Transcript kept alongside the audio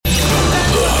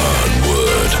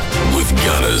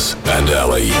Gaz and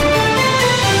Ali.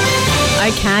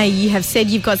 Okay, you have said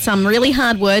you've got some really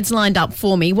hard words lined up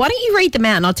for me. Why don't you read them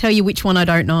out and I'll tell you which one I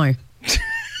don't know?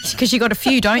 Because you got a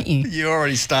few, don't you? You're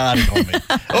already starting on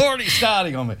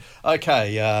me.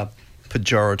 Okay,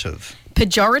 pejorative.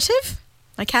 Pejorative?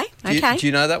 Okay. Do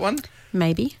you know that one?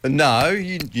 Maybe. No,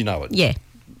 you know it. Yeah.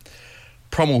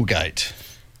 Promulgate.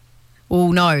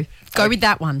 Oh, no. Go with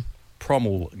that one.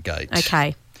 Promulgate.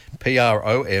 Okay.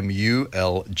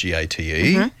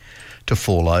 Promulgate. To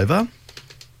fall over.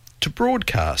 To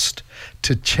broadcast.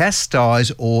 To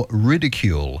chastise or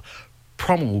ridicule.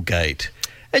 Promulgate.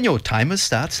 And your timer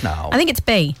starts now. I think it's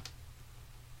B.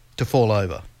 To fall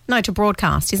over. No, to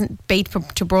broadcast. Isn't B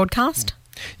to broadcast?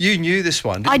 You knew this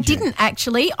one, didn't you? I didn't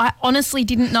actually. I honestly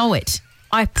didn't know it.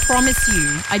 I promise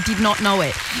you, I did not know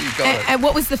it. You got it. And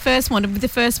what was the first one? The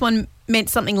first one meant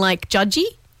something like judgy?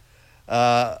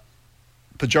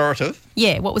 Pejorative.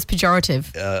 Yeah, what was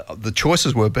pejorative? The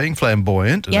choices were being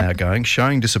flamboyant and outgoing,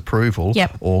 showing disapproval,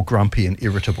 or grumpy and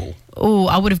irritable. Oh,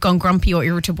 I would have gone grumpy or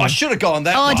irritable. I should have gone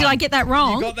that one. one. Did I get that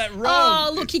wrong? You got that wrong.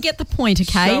 Oh, look, you get the point,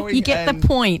 okay? Showing you get the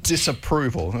point.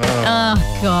 Disapproval.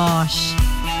 Oh, gosh.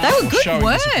 They were good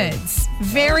words.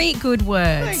 Very good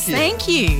words. Thank you. Thank you.